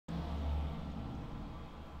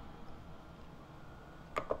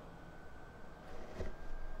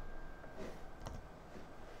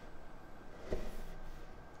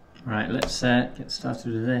Right, let's get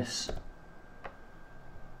started with this.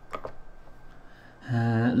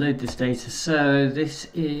 Load this data. So this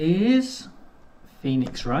is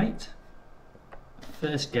Phoenix Wright.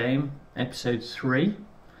 First game, episode 3.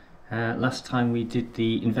 Last time we did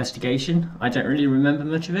the investigation. I don't really remember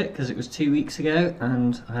much of it because it was 2 weeks ago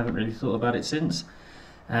and I haven't really thought about it since.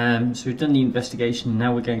 So we've done the investigation,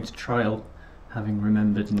 now we're going to trial, having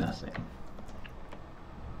remembered nothing.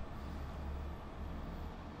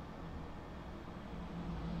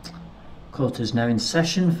 Court is now in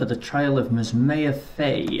session for the trial of Ms. Maya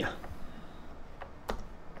Fay.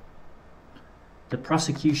 The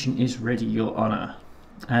prosecution is ready, Your Honour.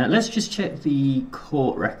 Let's just check the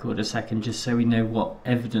court record a second, just so we know what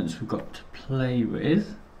evidence we've got to play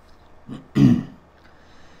with.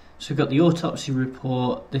 So we've got the autopsy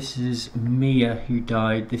report. This is Mia who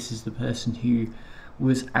died. This is the person who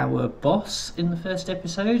was our boss in the first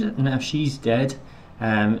episode. Now she's dead.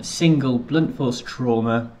 Single blunt force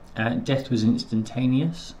trauma. Death was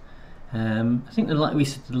instantaneous. I think we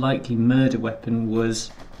said the likely murder weapon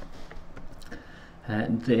was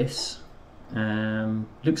this.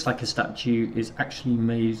 Looks like a statue is actually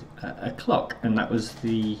made a clock, and that was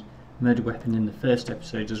the murder weapon in the first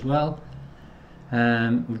episode as well.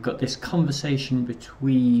 We've got this conversation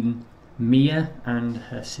between Mia and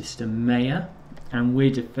her sister Maya, and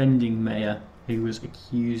we're defending Maya, who was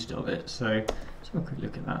accused of it. So let's have a quick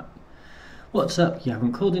look at that. What's up? You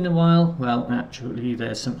haven't called in a while? Well, actually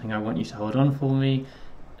there's something I want you to hold on for me.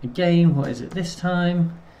 Again, what is it this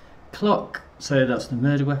time? Clock. So that's the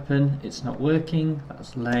murder weapon. It's not working.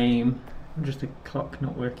 That's lame. Just the clock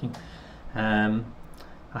not working. I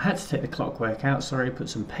had to take the clockwork out. Sorry, put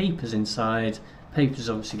some papers inside. Paper's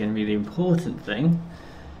obviously going to be the important thing.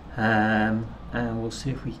 And we'll see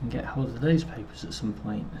if we can get hold of those papers at some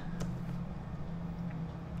point.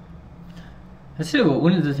 I tell you what,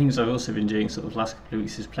 one of the things I've also been doing sort of last couple of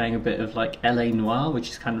weeks is playing a bit of like LA Noire, which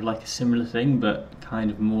is kind of like a similar thing, but kind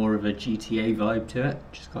of more of a GTA vibe to it,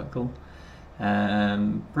 which is quite cool.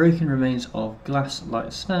 Broken remains of glass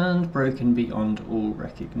light stand, broken beyond all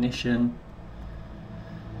recognition.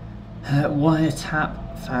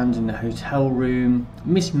 Wiretap found in the hotel room.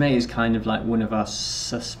 Miss May is kind of like one of our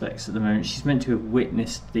suspects at the moment. She's meant to have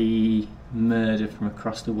witnessed the murder from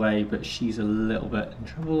across the way, but she's a little bit in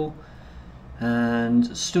trouble.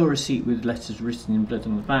 And store receipt with letters written in blood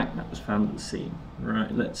on the back, that was found at the scene.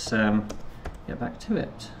 Right, let's get back to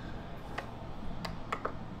it.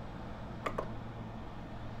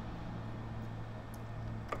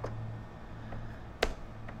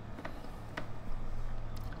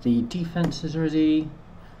 The defence is ready.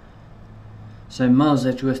 So Miles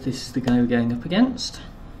Edgeworth, this is the guy we're going up against.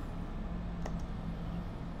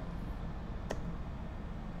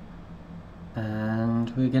 And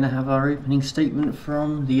we're going to have our opening statement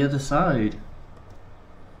from the other side.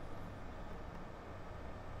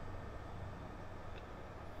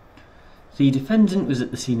 The defendant was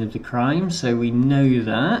at the scene of the crime, so we know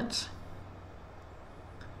that.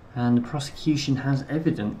 And the prosecution has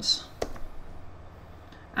evidence.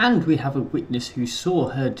 And we have a witness who saw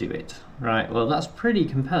her do it. Right, well that's pretty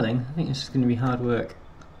compelling. I think this is going to be hard work.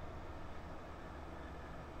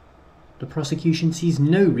 The prosecution sees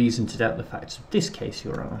no reason to doubt the facts of this case,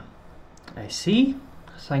 Your Honour. I see.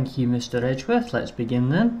 Thank you, Mr. Edgeworth. Let's begin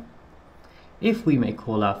then. If we may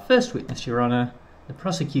call our first witness, Your Honour, the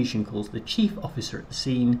prosecution calls the chief officer at the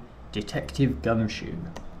scene, Detective Gumshoe.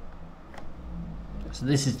 So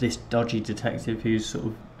this is this dodgy detective who's sort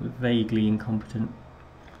of vaguely incompetent.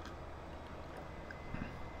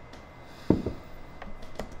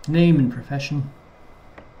 Name and profession.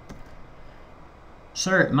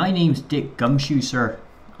 Sir, my name's Dick Gumshoe, sir.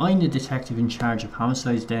 I'm the detective in charge of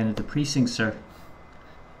homicides down at the precinct, sir.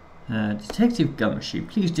 Detective Gumshoe,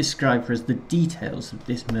 please describe for us the details of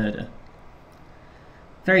this murder.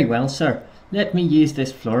 Very well, sir. Let me use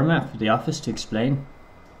this floor map for the office to explain.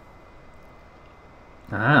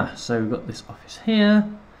 So we've got this office here.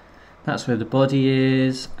 That's where the body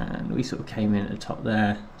is, and we sort of came in at the top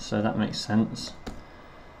there, so that makes sense.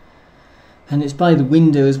 And it's by the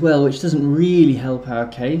window as well, which doesn't really help our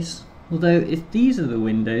case. Although if these are the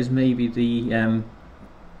windows, maybe the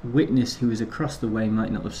witness who was across the way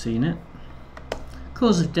might not have seen it.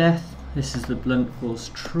 Cause of death, this is the blunt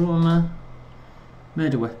force trauma.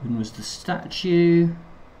 Murder weapon was the statue.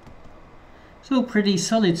 It's all pretty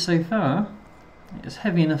solid so far. It's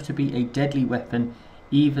heavy enough to be a deadly weapon,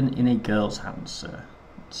 even in a girl's hands,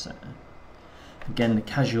 sir. Again, the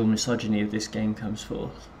casual misogyny of this game comes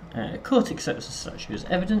forth. Court accepts the statue as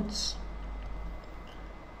evidence.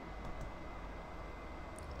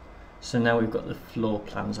 So now we've got the floor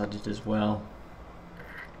plans added as well.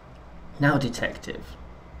 Now, detective.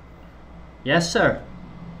 Yes, sir.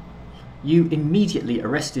 You immediately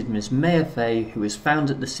arrested Miss Mayerfay, who was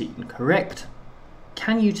found at the scene, correct?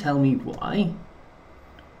 Can you tell me why?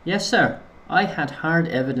 Yes, sir. I had hard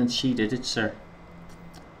evidence she did it, sir.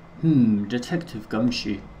 Detective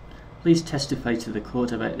Gumshoe. Please testify to the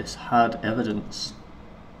court about this hard evidence.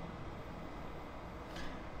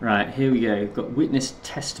 Right, here we go. We've got witness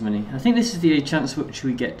testimony. I think this is the chance which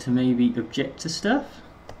we get to maybe object to stuff.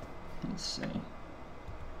 Let's see.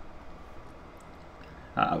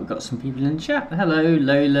 We've got some people in the chat. Hello,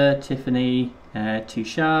 Lola, Tiffany,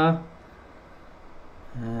 Tushar.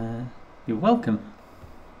 You're welcome.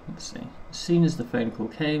 Let's see. As soon as the phone call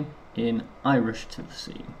came in, I rushed to the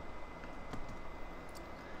scene.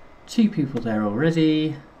 2 people there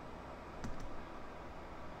already.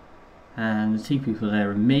 And the 2 people there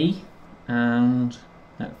are me, and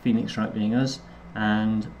Phoenix Wright being us,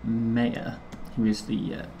 and Maya, who is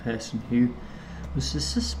the person who was the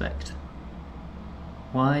suspect.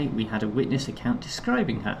 Why? We had a witness account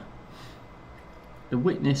describing her. The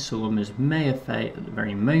witness saw Ms. Mayerfay at the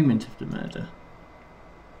very moment of the murder.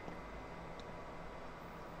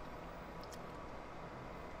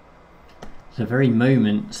 The very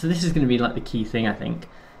moment. So this is going to be like the key thing, I think.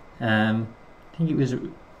 I think it was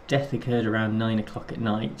death occurred around 9 o'clock at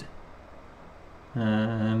night.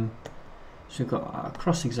 So we've got our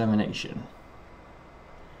cross-examination.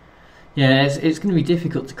 Yeah, it's going to be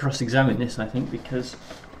difficult to cross-examine this, I think, because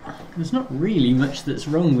there's not really much that's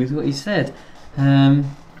wrong with what he said.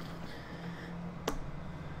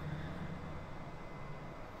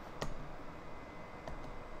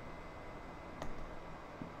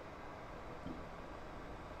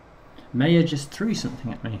 Maya just threw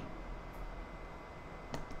something at me.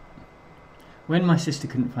 When my sister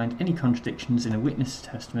couldn't find any contradictions in a witness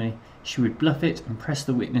testimony, she would bluff it and press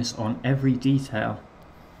the witness on every detail.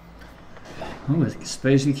 Oh, I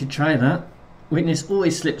suppose we could try that. Witness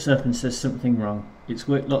always slips up and says something wrong. It's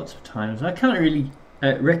worked lots of times. I can't really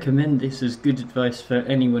recommend this as good advice for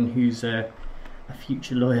anyone who's a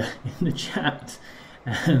future lawyer in the chat.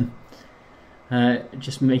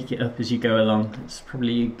 Just make it up as you go along. It's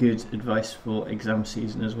probably good advice for exam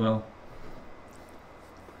season as well.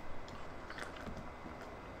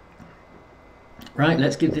 Right,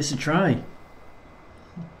 let's give this a try.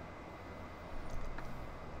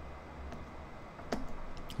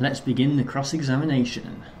 Let's begin the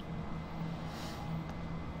cross-examination.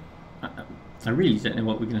 I really don't know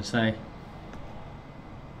what we're going to say.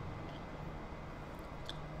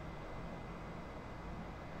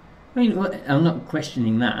 I mean, I'm not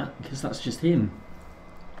questioning that, because that's just him.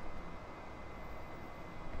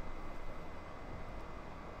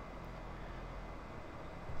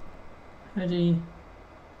 Ready?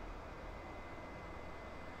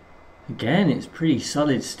 Again, it's pretty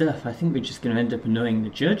solid stuff. I think we're just going to end up annoying the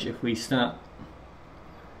judge if we start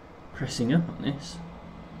pressing up on this.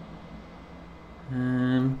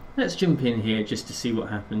 Let's jump in here just to see what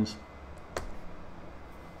happens.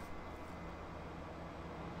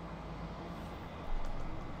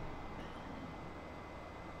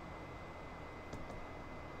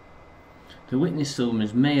 The witness saw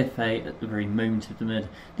Ms. Mayerfay at the very moment of the murder.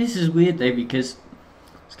 This is weird though, because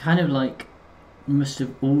it's kind of like you must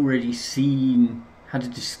have already had a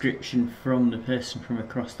description from the person from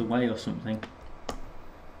across the way or something.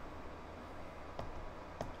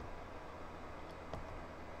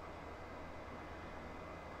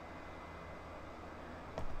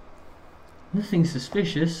 Nothing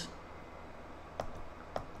suspicious.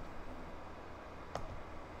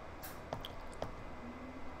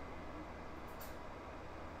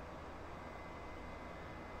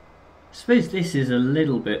 I suppose this is a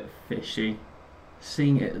little bit fishy,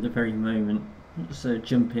 seeing it at the very moment. Let's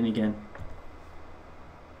jump in again.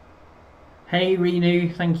 Hey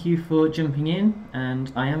Renu, thank you for jumping in,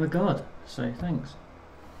 and I am a god, so thanks.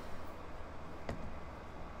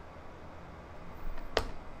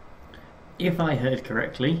 If I heard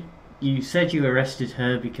correctly, you said you arrested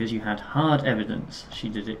her because you had hard evidence she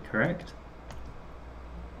did it, correct?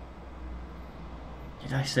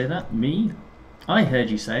 Did I say that? Me? I heard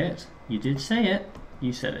you say it. You did say it.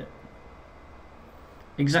 You said it.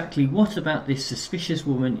 Exactly what about this suspicious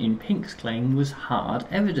woman in pink's claim was hard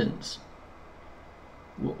evidence?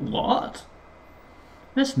 What?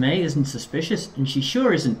 Miss May isn't suspicious, and she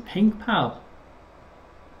sure isn't pink, pal.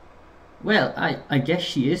 Well, I guess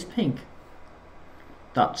she is pink.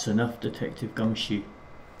 That's enough, Detective Gumshoe.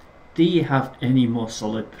 Do you have any more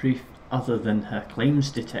solid proof other than her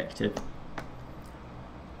claims, Detective?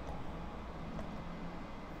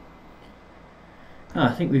 Oh,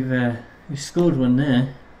 I think we've scored one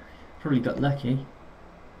there. Probably got lucky.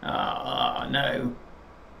 Ah, no.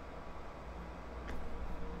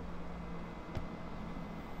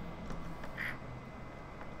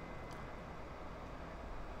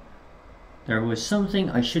 There was something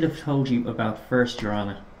I should have told you about first, Your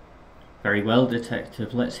Honor. Very well,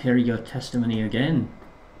 Detective. Let's hear your testimony again.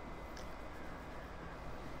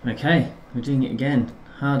 Okay, we're doing it again.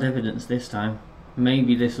 Hard evidence this time.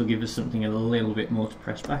 Maybe this will give us something a little bit more to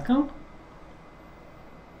press back on.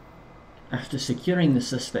 After securing the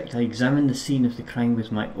suspect, I examined the scene of the crime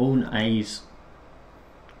with my own eyes.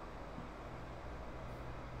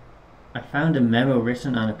 I found a memo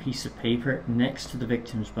written on a piece of paper next to the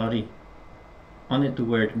victim's body. On it the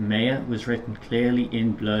word Maya was written clearly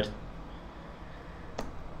in blood.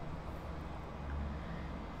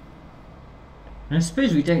 And I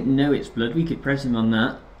suppose we don't know it's blood. We could press him on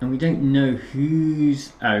that. And we don't know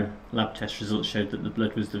whose... Oh, lab test results showed that the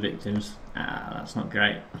blood was the victim's. Ah, that's not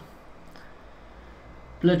great.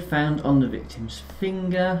 Blood found on the victim's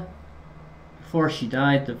finger. Before she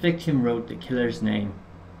died, the victim wrote the killer's name.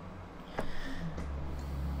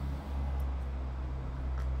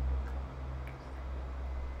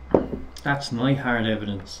 That's my hard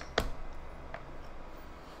evidence.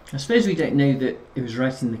 I suppose we don't know that it was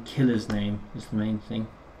writing the killer's name is the main thing.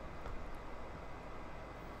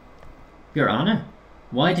 Your Honour,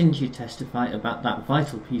 why didn't you testify about that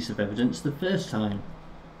vital piece of evidence the first time?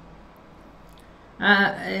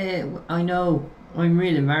 I know. I'm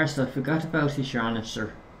really embarrassed. I forgot about it, Your Honour,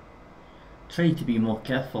 sir. Try to be more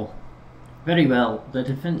careful. Very well. The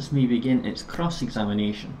defence may begin its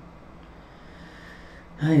cross-examination.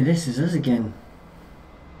 Hey, this is us again.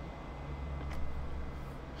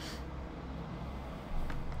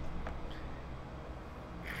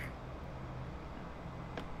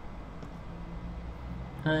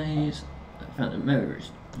 Eyes. I found a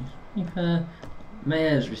mirrors. Paper.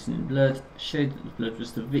 Mayors written in blood. Showed that the blood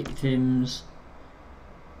was the victim's.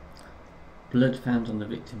 Blood found on the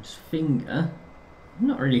victim's finger. I've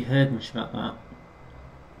not really heard much about that.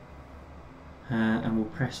 And we'll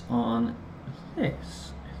press on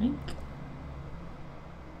this, I think.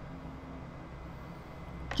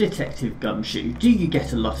 Detective Gumshoe, do you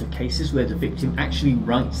get a lot of cases where the victim actually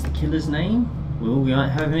writes the killer's name? Well, we might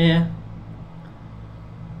have him here.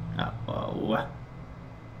 Oh.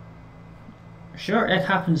 Sure, it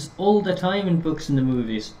happens all the time in books and the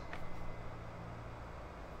movies.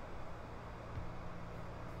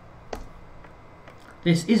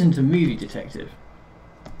 This isn't a movie, Detective.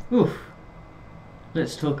 Oof.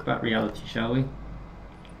 Let's talk about reality, shall we?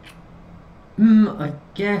 I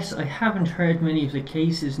guess I haven't heard many of the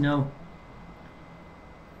cases, no.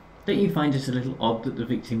 Don't you find it a little odd that the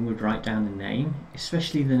victim would write down a name,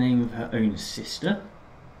 especially the name of her own sister?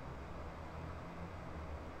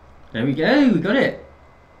 There we go, we got it!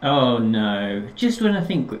 Oh no, just when I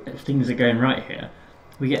think things are going right here,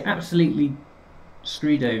 we get absolutely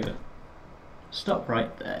screwed over. Stop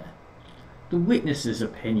right there. The witness's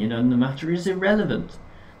opinion on the matter is irrelevant.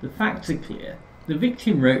 The facts are clear. The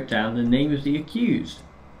victim wrote down the name of the accused.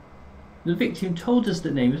 The victim told us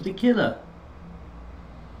the name of the killer.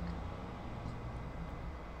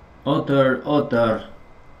 Order.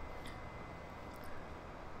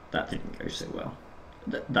 That didn't go so well.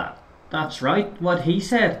 That's right, what he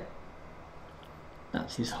said.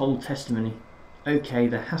 That's his whole testimony. Okay,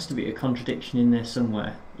 there has to be a contradiction in there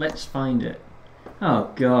somewhere. Let's find it.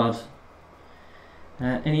 Oh God.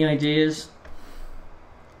 Any ideas?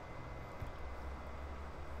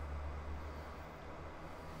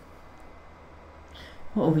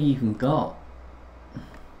 What have we even got?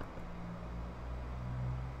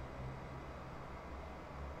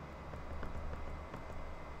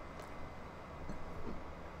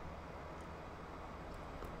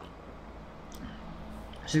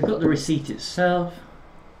 So we've got the receipt itself,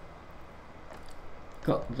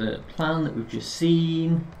 got the plan that we've just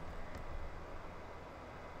seen.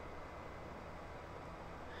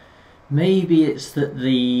 Maybe it's that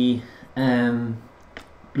the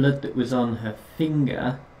blood that was on her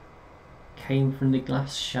finger came from the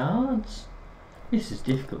glass shards. This is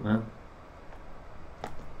difficult, man.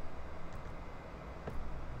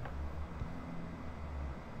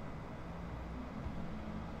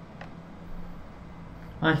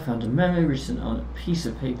 I found a memo written on a piece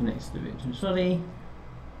of paper next to the victim's body.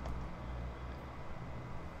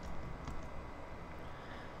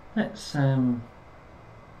 Let's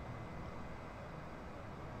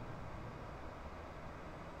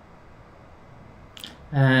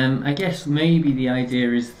I guess maybe the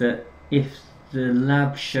idea is that if the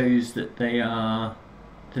lab shows that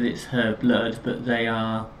it's her blood, but they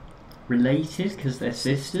are related because they're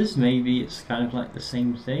sisters, maybe it's kind of like the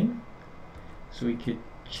same thing. So we could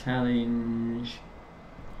challenge.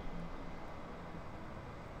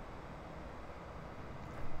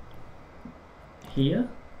 Here.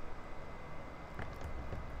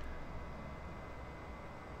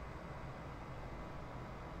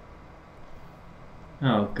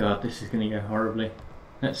 Oh god, this is going to go horribly.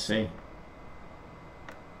 Let's see.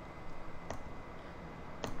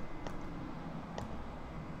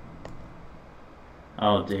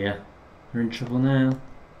 Oh dear, we're in trouble now.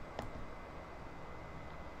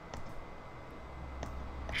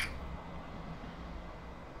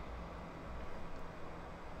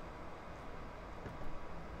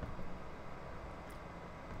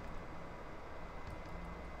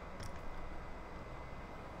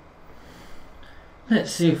 Let's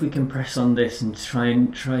see if we can press on this and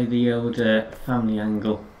try the old family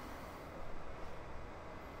angle.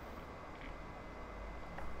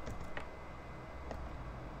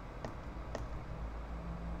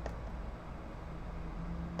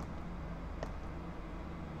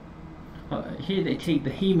 Here they take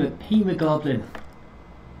the hemoglobin.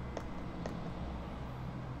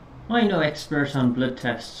 I'm no expert on blood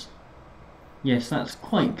tests. Yes, that's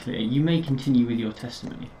quite clear. You may continue with your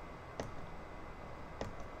testimony.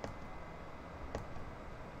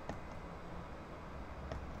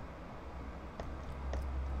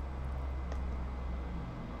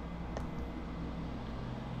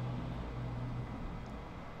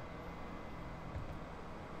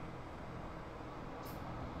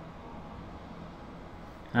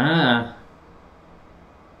 Ah,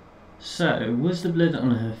 so was the blood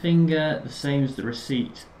on her finger the same as the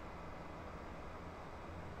receipt?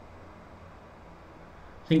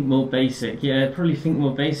 Think more basic. Yeah, probably think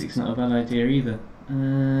more basic's not a bad idea either.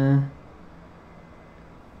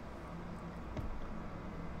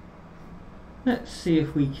 Let's see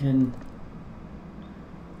if we can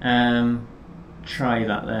try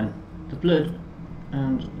that then. The blood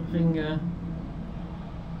and the finger.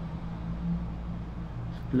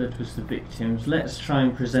 Blood was the victim's. Let's try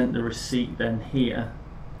and present the receipt then here,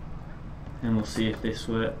 and we'll see if this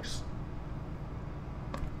works.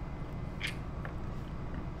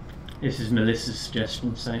 This is Melissa's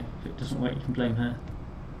suggestion, so if it doesn't work you can blame her.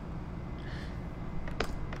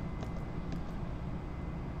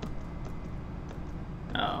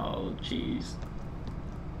 Oh jeez.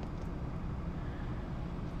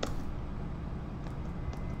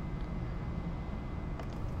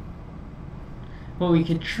 Well, we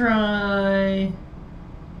could try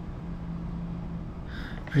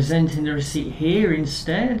presenting the receipt here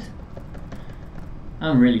instead.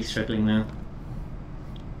 I'm really struggling now.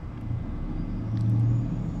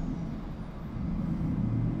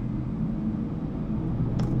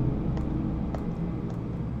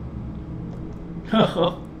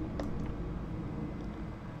 Oh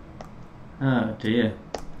dear.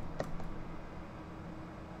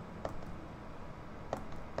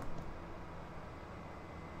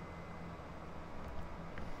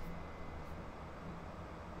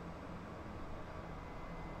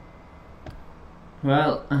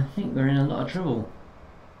 Well, I think we're in a lot of trouble.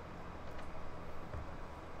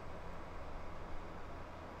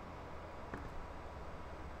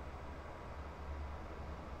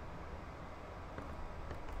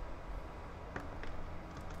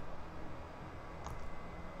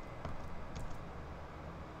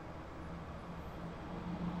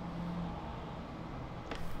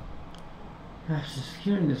 After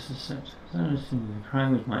securing the suspect, I understood the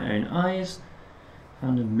crime with my own eyes.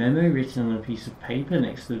 Found a memo written on a piece of paper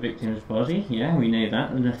next to the victim's body. Yeah, we know that.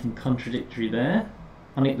 There's nothing contradictory there.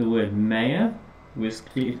 On it the word mayor was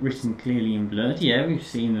written clearly in blood. Yeah, we've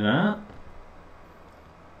seen that.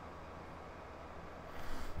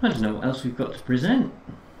 I don't know what else we've got to present.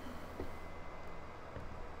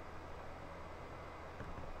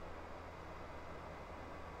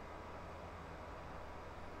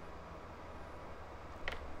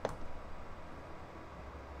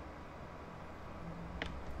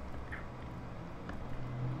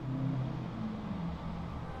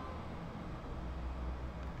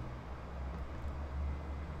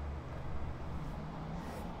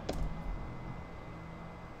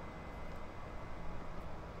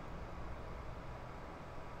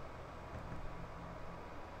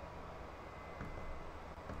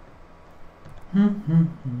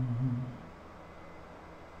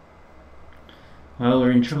 Well,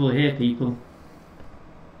 we're in trouble here, people.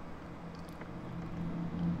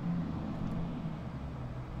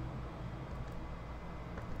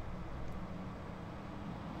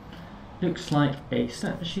 Looks like a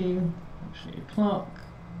statue, actually a clock,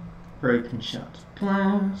 broken shut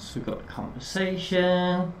glass, we've got a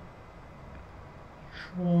conversation,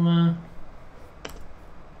 trauma.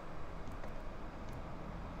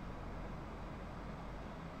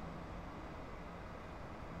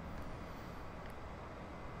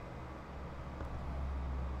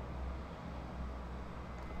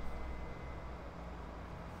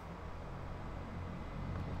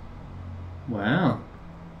 Wow.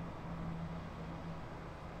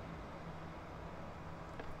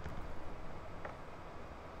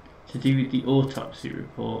 To do with the autopsy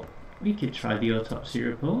report. We could try the autopsy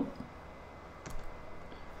report.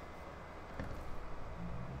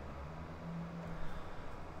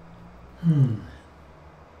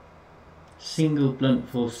 Single blunt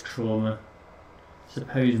force trauma.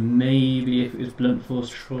 Suppose maybe if it was blunt force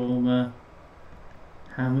trauma,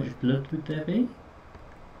 how much blood would there be?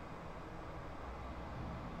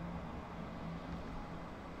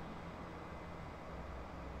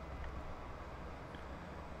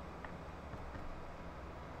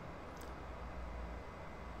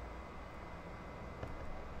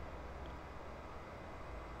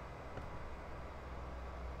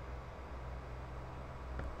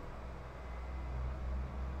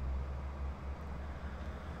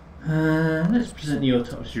 Let's present the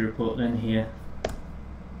autopsy report then here.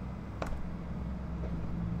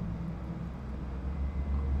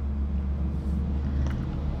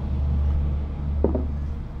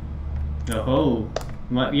 Oh,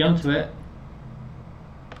 might be onto it.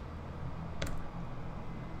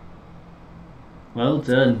 Well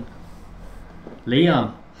done,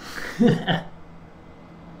 Leon.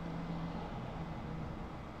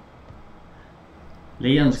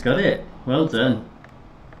 Leon's got it. Well done.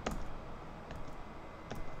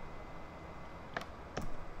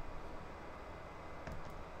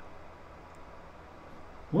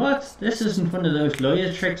 What? This isn't one of those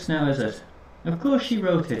lawyer tricks now, is it? Of course she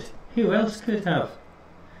wrote it. Who else could have?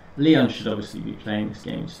 Leon should obviously be playing this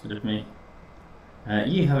game instead of me.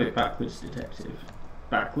 You have it backwards, detective.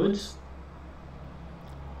 Backwards?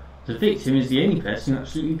 The victim is the only person who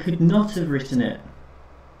absolutely could not have written it.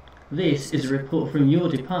 This is a report from your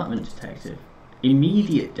department, detective.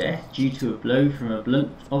 Immediate death due to a blow from a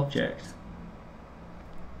blunt object.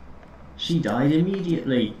 She died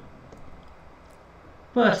immediately.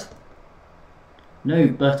 But, no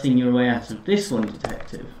butting your way out of this one,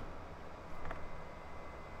 detective.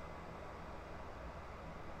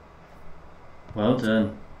 Well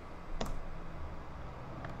done.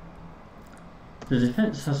 The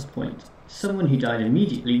defence has a point. Someone who died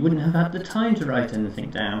immediately wouldn't have had the time to write anything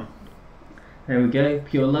down. There we go,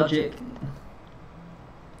 pure logic.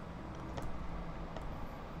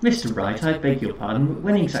 Mr. Wright, I beg your pardon, but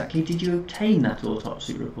when exactly did you obtain that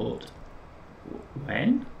autopsy report?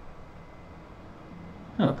 When?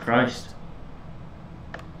 Oh, Christ.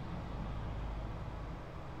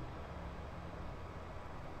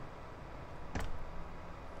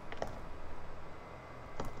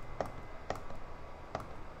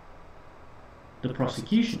 The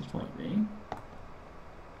prosecution's point being,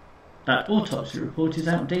 that autopsy report is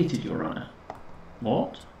outdated, Your Honour.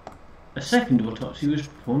 What? A second autopsy was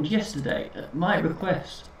performed yesterday, at my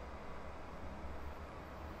request.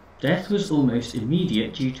 Death was almost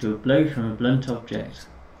immediate due to a blow from a blunt object.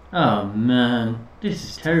 Oh man, this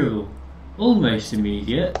is terrible. Almost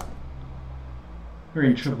immediate. We're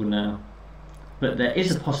in trouble now. But there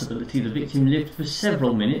is a possibility the victim lived for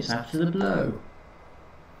several minutes after the blow.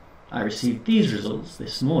 I received these results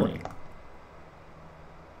this morning.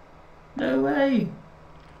 No way!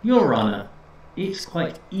 Your Honour, it's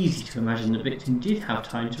quite easy to imagine the victim did have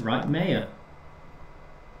time to write Mayor.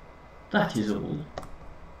 That is all.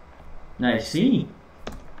 I see.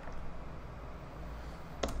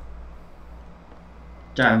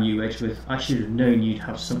 Damn you, Edgeworth, I should have known you'd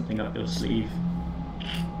have something up your sleeve.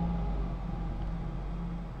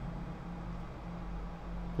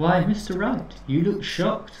 Why, Mr. Wright, you look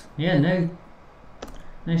shocked. Yeah,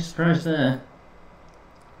 no surprise there.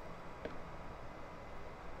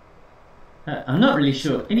 I'm not really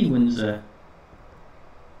sure anyone's a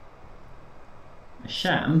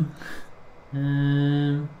sham.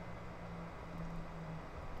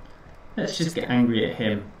 Let's just get angry at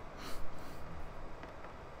him.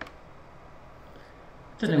 I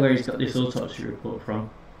don't know where he's got this autopsy report from.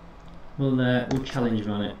 We'll challenge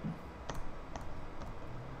him on it.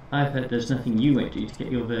 I've heard there's nothing you won't do to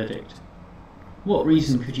get your verdict. What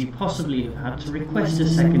reason could you possibly have had to request a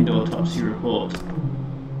second autopsy report?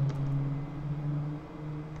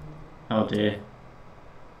 Oh dear.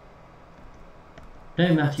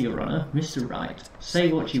 No matter, Your Honour, Mr. Wright.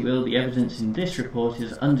 Say what you will, the evidence in this report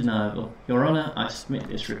is undeniable. Your Honour, I submit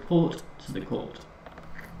this report to the court.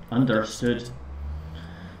 Understood.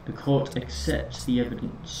 The court accepts the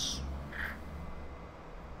evidence.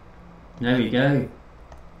 There we go.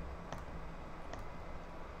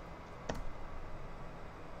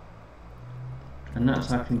 And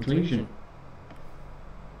that's our conclusion.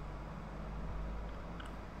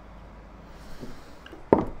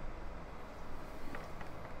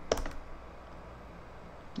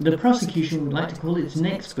 The prosecution would like to call its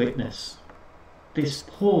next witness. This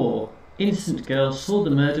poor, innocent girl saw the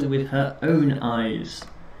murder with her own eyes.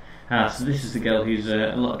 So this is the girl who's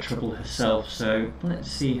a lot of trouble herself, so let's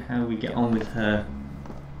see how we get on with her.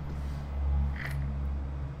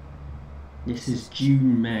 This is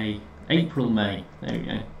April, May. There we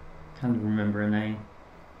go. Can't remember her name.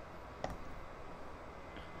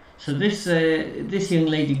 So this young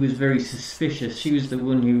lady was very suspicious. She was the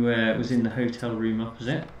one who was in the hotel room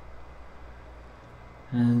opposite,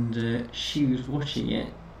 and she was watching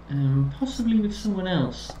it, possibly with someone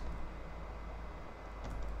else.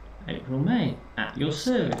 April, May, at your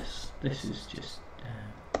service. This is just...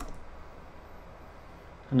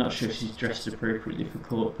 I'm not sure if she's dressed appropriately for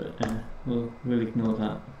court, but we'll ignore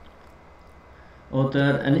that.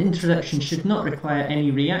 Order: an introduction should not require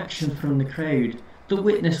any reaction from the crowd. The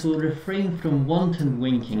witness will refrain from wanton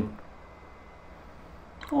winking.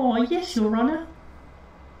 Oh, yes, Your Honour.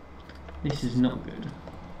 This is not good.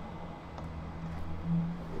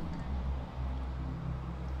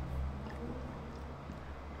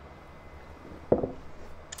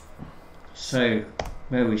 So,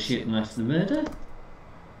 where was she at the night of the murder?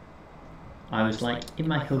 I was like, in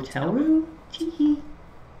my hotel room? Tee-hee.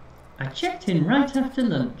 I checked in right after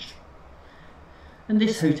lunch. And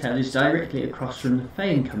this hotel is directly across from the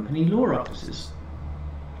Fay & Company law offices.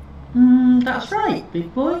 That's right,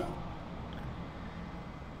 big boy.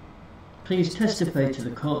 Please testify to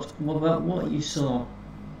the court about what you saw.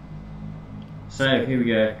 So, here we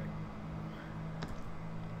go.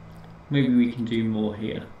 Maybe we can do more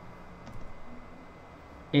here.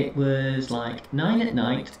 It was like 9 at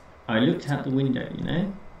night. I looked out the window, you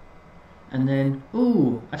know. And then,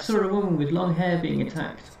 ooh, I saw a woman with long hair being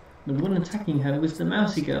attacked. The one attacking her was the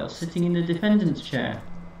mousy girl sitting in the defendant's chair.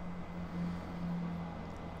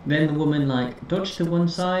 Then the woman dodged to one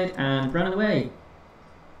side and ran away.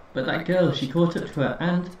 But that girl, she caught up to her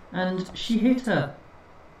and she hit her.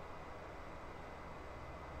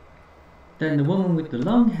 Then the woman with the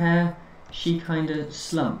long hair, she kinda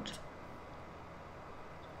slumped.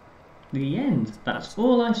 The end. That's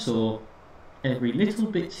all I saw. Every little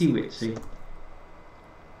bitsy witsy.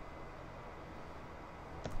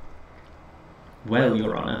 Well,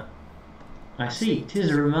 Your Honour, I see 'tis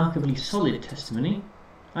a remarkably solid testimony.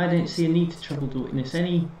 I don't see a need to trouble the witness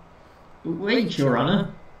any... Wait, Your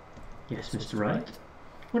Honour. Yes, Mr. Wright.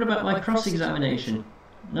 What about my cross-examination?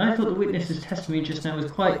 I thought the witness's testimony just now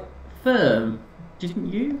was quite firm,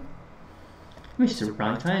 didn't you? Mr.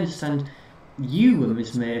 Wright, I understand you were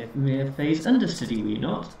Miss Mayor Fay's understudy, were you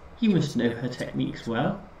not? You must know her techniques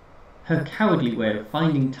well. Her cowardly way of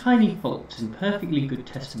finding tiny faults in perfectly good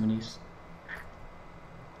testimonies.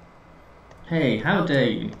 Hey, how dare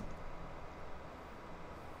you?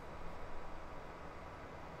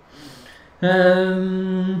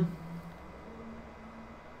 There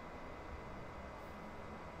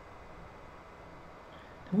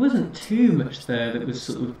wasn't too much there that was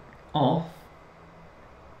sort of off.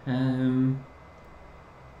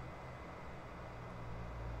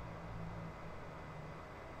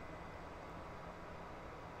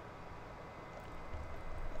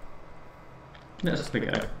 Let's have a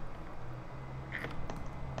go.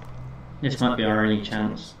 This might be our only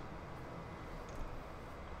chance.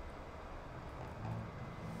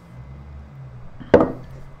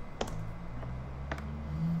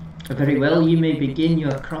 Very well, you may begin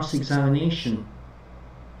your cross-examination.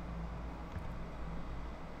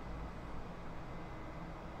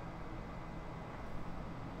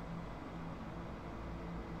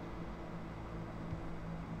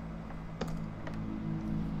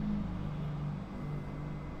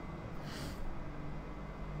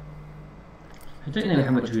 I don't know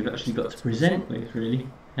how much we've actually got to present with, really,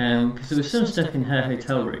 because there was some stuff in her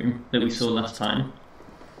hotel room that we saw last time,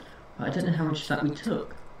 but I don't know how much of that we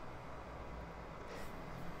took.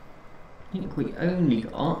 I think we only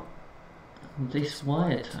got this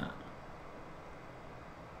wiretap.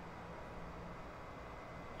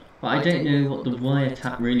 But I don't know what the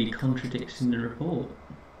wiretap really contradicts in the report.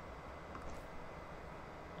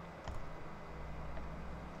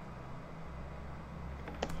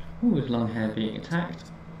 Ooh, with long hair being attacked.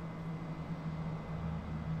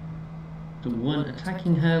 The one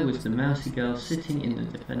attacking her was the mousy girl sitting in the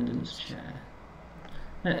defendant's chair.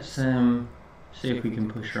 Let's see if we can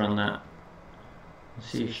push her on that.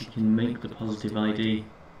 See if she can make the positive ID.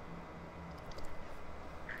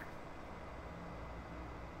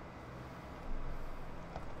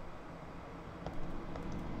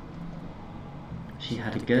 She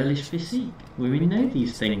had a girlish physique. Women know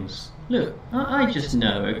these things. Look, I just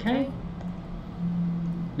know, okay?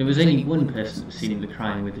 There was only one person that was seen in the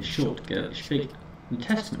crime with a short, girlish figure. The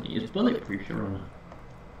testimony is bulletproof, Your Honour.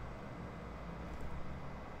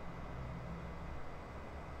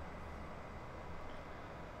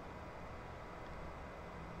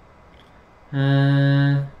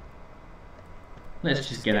 Let's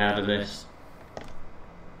just get out of this.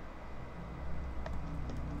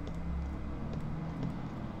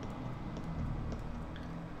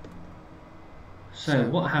 So,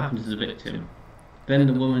 what happened to the victim? Then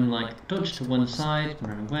the woman, dodged to one side and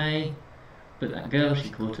ran away, but that girl, she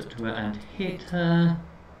caught up to her and hit her.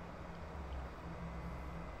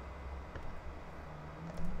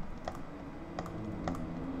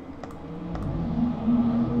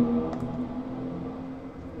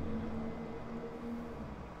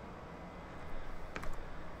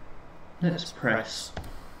 Let's press.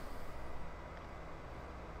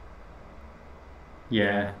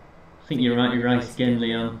 Yeah, I think you're right again,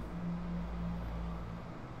 Leon.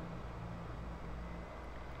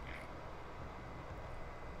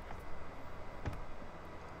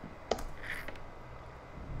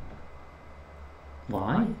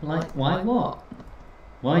 Why? Why what?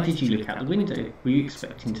 Why did you look out the window? Were you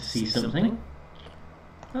expecting to see something?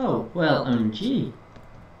 Oh, well, OMG.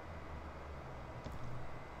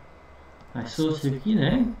 I sort of,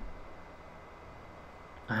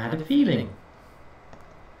 I had a feeling.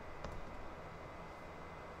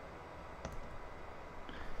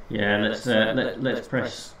 Yeah, let's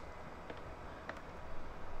press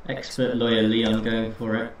expert lawyer Leon going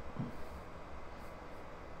for it.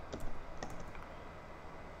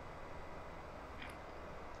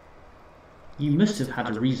 You must have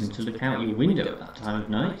had a reason to look out your window at that time of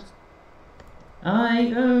night.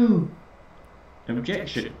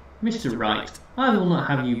 Objection. Mr. Wright, I will not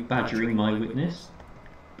have you badgering my witness.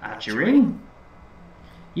 Badgering?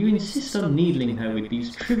 You insist on needling her with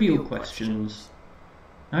these trivial questions.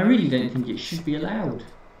 I really don't think it should be allowed.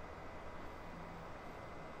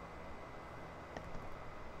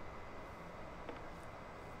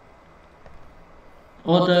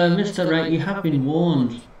 Order, Mr. Wright, you have been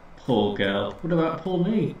warned. Poor girl. What about poor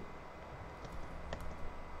me?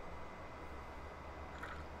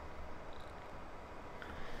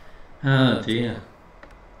 Oh dear.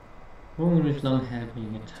 Woman with long hair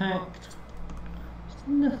being attacked. There's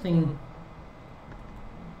nothing.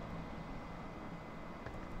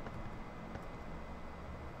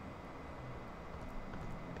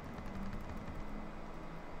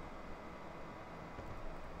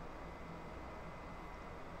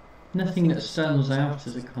 Nothing that stands out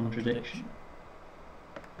as a contradiction.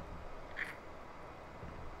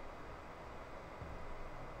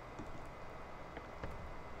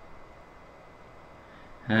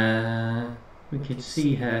 We could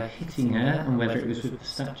see her hitting her and whether it was with the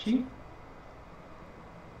statue.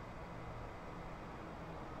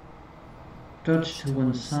 Dodged to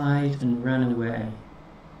one side and ran away.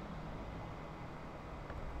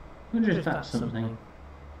 Wonder if that's something.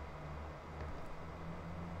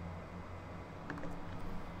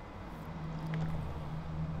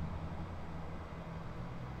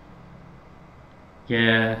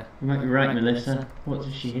 Yeah, you might be right, Melissa. What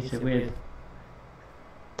did she hit her with?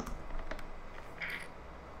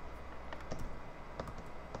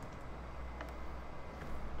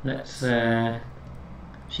 Let's,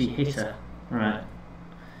 she hit her. Right.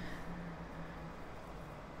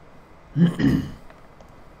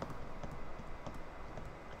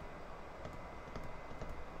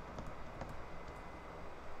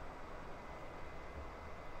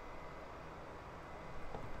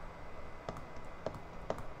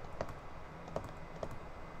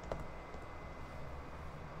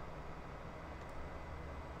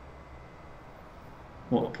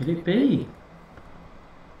 What could it be?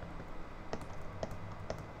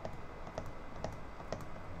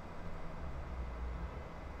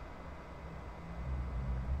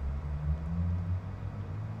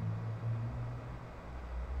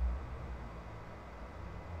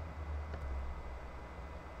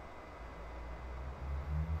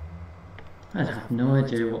 I have no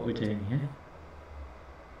idea what we're doing here.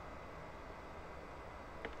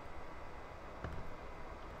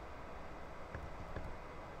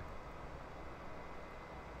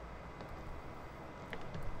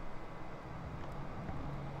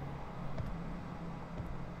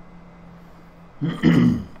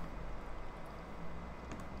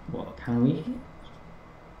 What can we hit?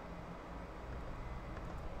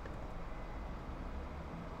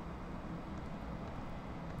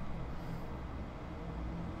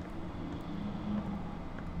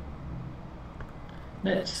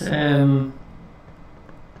 Let's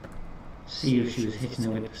see if she was hitting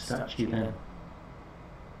her with the statue then.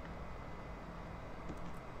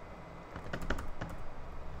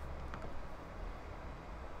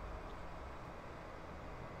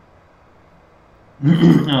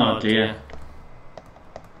 Oh dear.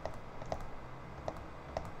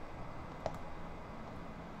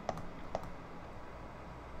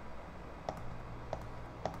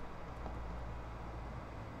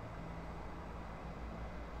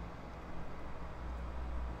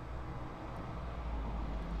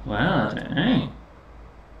 Well, I don't know.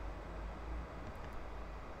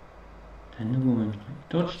 Then the woman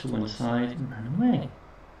dodged to one side and ran away.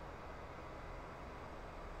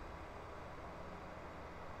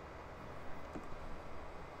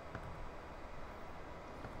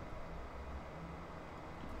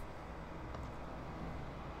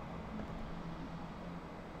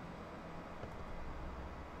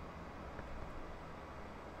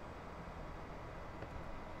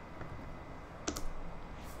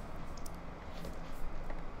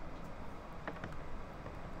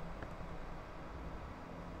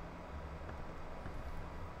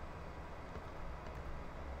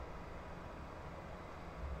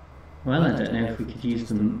 Well, I don't know if we could use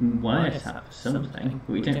the wiretap for something,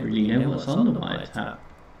 but we don't really know what's on the wiretap.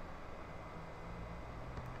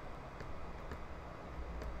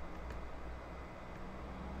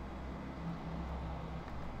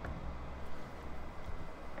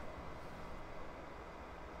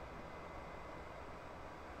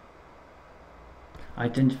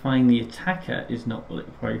 Identifying the attacker is not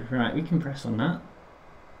bulletproof. Right, we can press on that.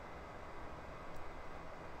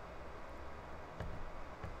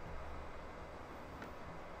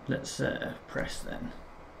 Let's press then.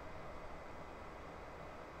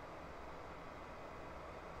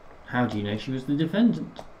 How do you know she was the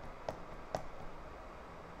defendant?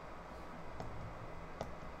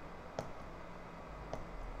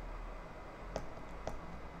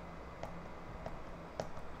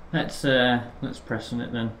 Let's press on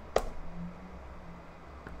it then.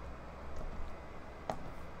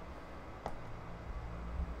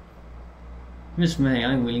 Miss May,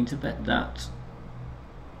 I'm willing to bet that.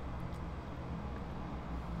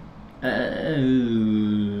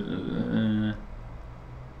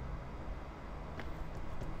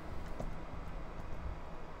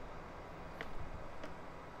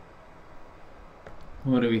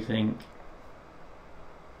 What do we think?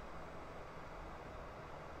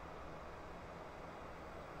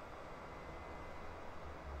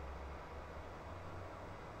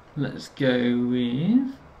 Let's go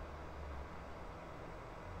with...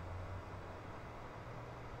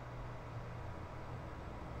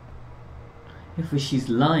 If she's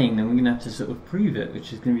lying, then we're going to have to sort of prove it,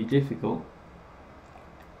 which is going to be difficult.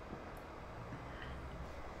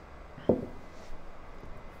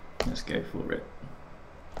 Let's go for it.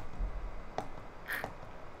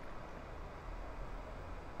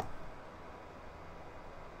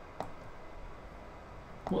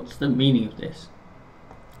 What's the meaning of this?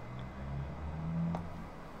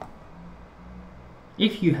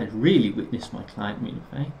 If you had really witnessed my client,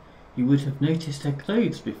 Minifei, you would have noticed her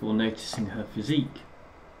clothes before noticing her physique.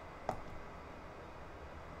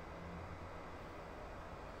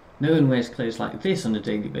 No one wears clothes like this on a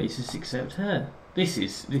daily basis except her. This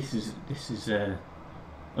is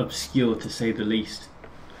obscure to say the least.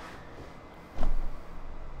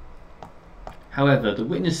 However, the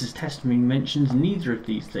witness's testimony mentions neither of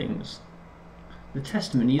these things. The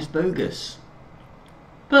testimony is bogus.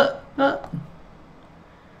 But...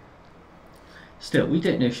 Still, we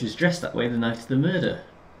don't know if she was dressed that way the night of the murder.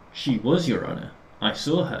 She was, Your Honour. I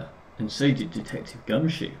saw her, and so did Detective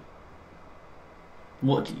Gumshoe.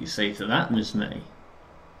 What do you say to that, Miss May?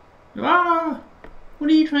 Ah! What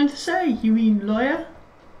are you trying to say, you mean lawyer?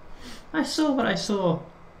 I saw what I saw.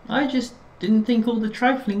 I just didn't think all the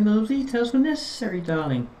trifling little details were necessary,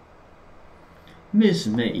 darling. Miss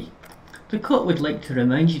May, the court would like to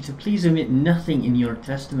remind you to please omit nothing in your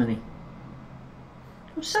testimony.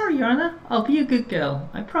 I'm sorry, Your Honour. I'll be a good girl.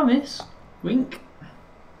 I promise. Wink.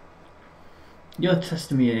 Your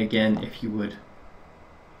testimony again, if you would.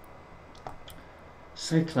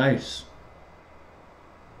 So close.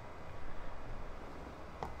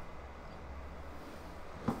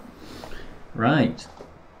 Right.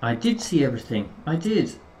 I did see everything. I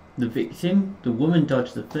did. The victim, the woman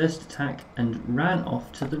dodged the first attack and ran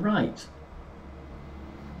off to the right.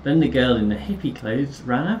 Then the girl in the hippie clothes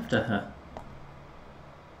ran after her.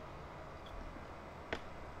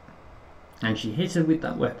 And she hit her with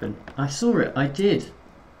that weapon. I saw it, I did.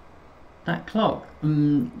 That clock,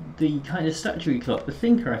 the kind of statuary clock, the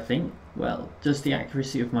thinker, I think. Well, does the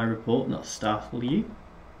accuracy of my report not startle you?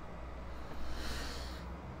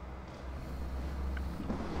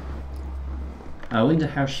 I wonder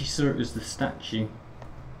how she saw it was the statue.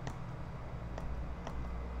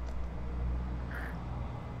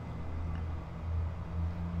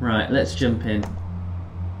 Right, let's jump in.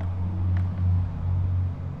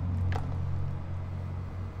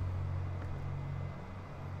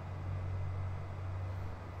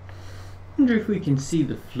 wonder if we can see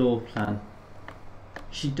the floor plan.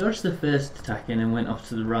 She dodged the first attack in and went off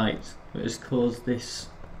to the right, but has caused this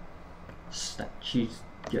statue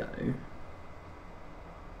to go.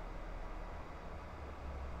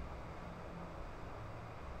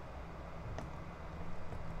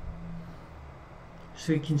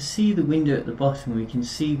 So we can see the window at the bottom, we can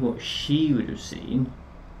see what she would have seen.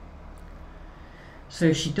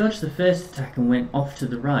 So she dodged the first attack and went off to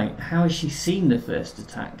the right. How has she seen the first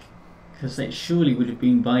attack? Because it surely would have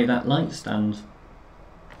been by that light stand.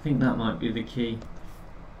 I think that might be the key.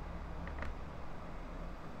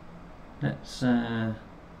 Let's at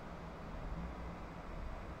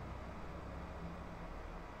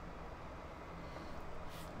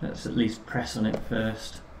least press on it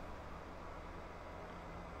first.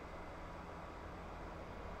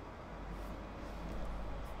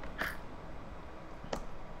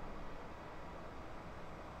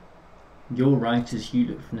 You're right as you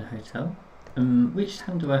look from the hotel. Which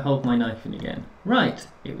hand do I hold my knife in again? Right,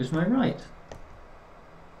 it was my right.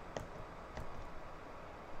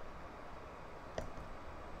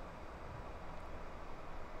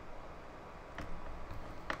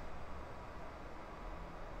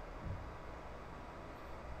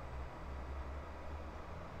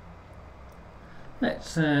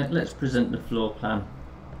 Let's present the floor plan.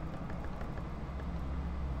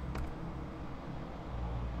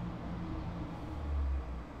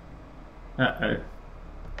 Uh-oh.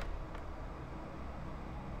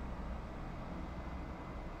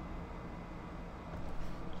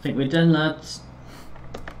 I think we're done, lads.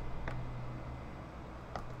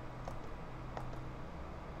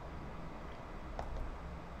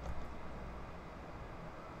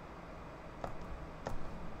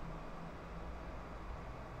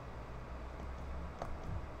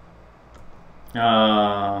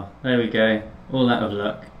 Ah, there we go. All out of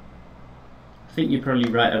luck. I think you're probably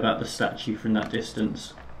right about the statue from that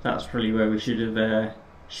distance. That's probably where we should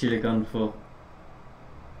have gone for.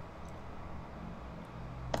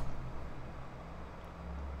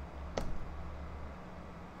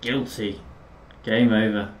 Guilty. Game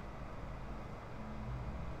over.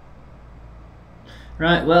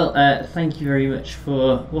 Right, well, thank you very much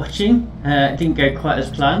for watching. It didn't go quite as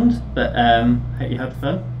planned, but hope you had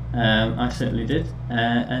fun. I certainly did,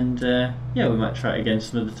 yeah, we might try it again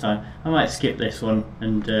some other time. I might skip this one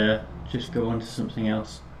and just go on to something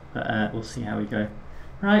else, but we'll see how we go.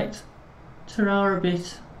 Right, ta-ra a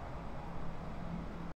bit.